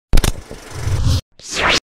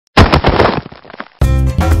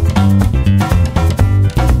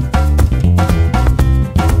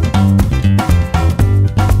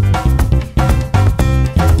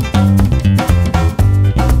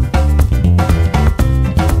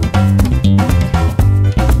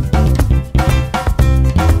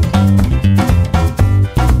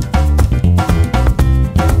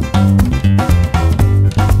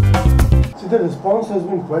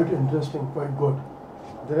been quite interesting, quite good.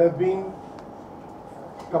 There have been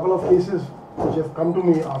a couple of cases which have come to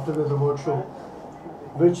me after this award show,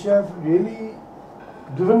 which have really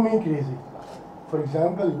driven me crazy. For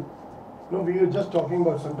example, we were just talking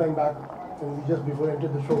about some time back, and we just before I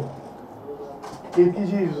entered the show.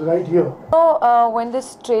 KTG is right here. So when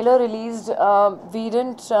this trailer released, we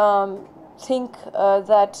didn't think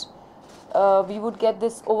that we would get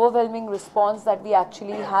this overwhelming response that we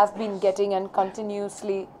actually have been getting, and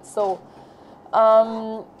continuously so.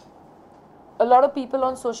 A lot of people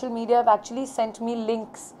on social media have actually sent me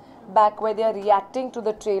links back where they are reacting to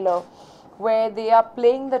the trailer, where they are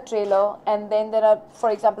playing the trailer, and then there are,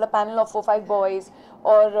 for example, a panel of 4 or 5 boys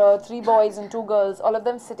or 3 boys and 2 girls, all of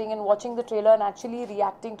them sitting and watching the trailer and actually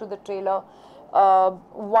reacting to the trailer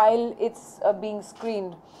while it's being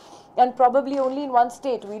screened. And probably only in one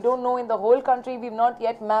state. We don't know in the whole country. We've not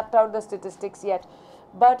yet mapped out the statistics yet.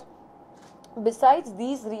 But besides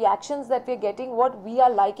these reactions that we're getting, what we are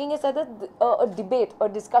liking is that a debate, a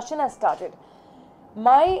discussion has started.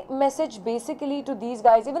 My message basically to these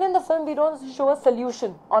guys, even in the film we don't show a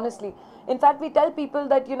solution, honestly. In fact, we tell people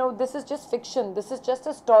that, this is just fiction, this is just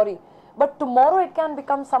a story. But tomorrow it can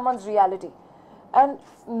become someone's reality. And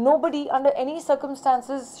nobody under any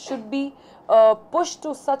circumstances should be pushed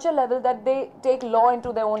to such a level that they take law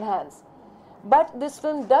into their own hands. But this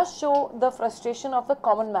film does show the frustration of the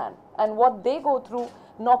common man and what they go through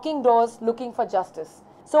knocking doors looking for justice.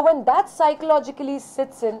 So when that psychologically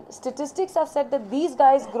sits in, statistics have said that these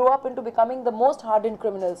guys grow up into becoming the most hardened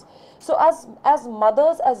criminals. So as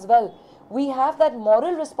mothers as well, we have that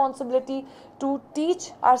moral responsibility to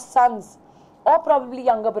teach our sons, or probably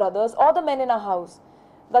younger brothers, or the men in our house,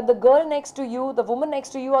 that the girl next to you, the woman next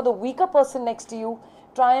to you, or the weaker person next to you,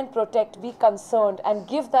 try and protect, be concerned, and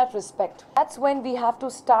give that respect. That's when we have to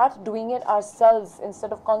start doing it ourselves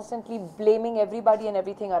instead of constantly blaming everybody and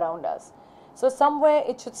everything around us. So somewhere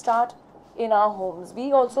it should start in our homes.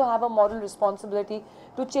 We also have a moral responsibility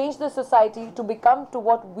to change the society to become to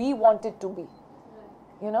what we want it to be.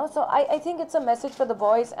 So I think it's a message for the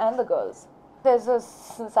boys and the girls. There's a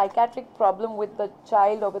psychiatric problem with the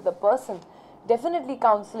child or with the person. Definitely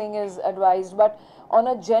counseling is advised, but on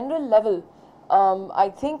a general level,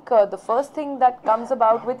 I think the first thing that comes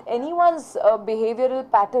about with anyone's behavioral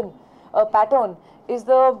pattern is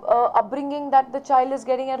the upbringing that the child is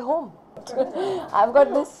getting at home. I've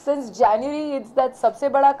got this since January. It's that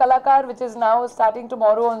Sabse Bada Kalakar, which is now starting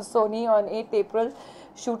tomorrow on Sony on 8th April.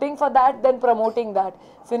 Shooting for that, then promoting that.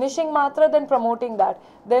 Finishing Matra, then promoting that.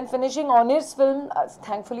 Then finishing Honors film.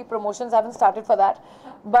 Thankfully, promotions haven't started for that.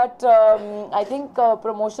 But I think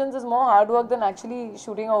promotions is more hard work than actually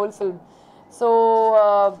shooting a whole film.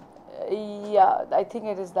 So, yeah, I think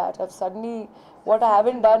it is that. I've suddenly, what I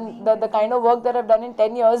haven't done, the kind of work that I've done in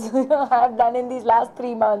 10 years, I have done in these last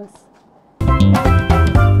 3 months.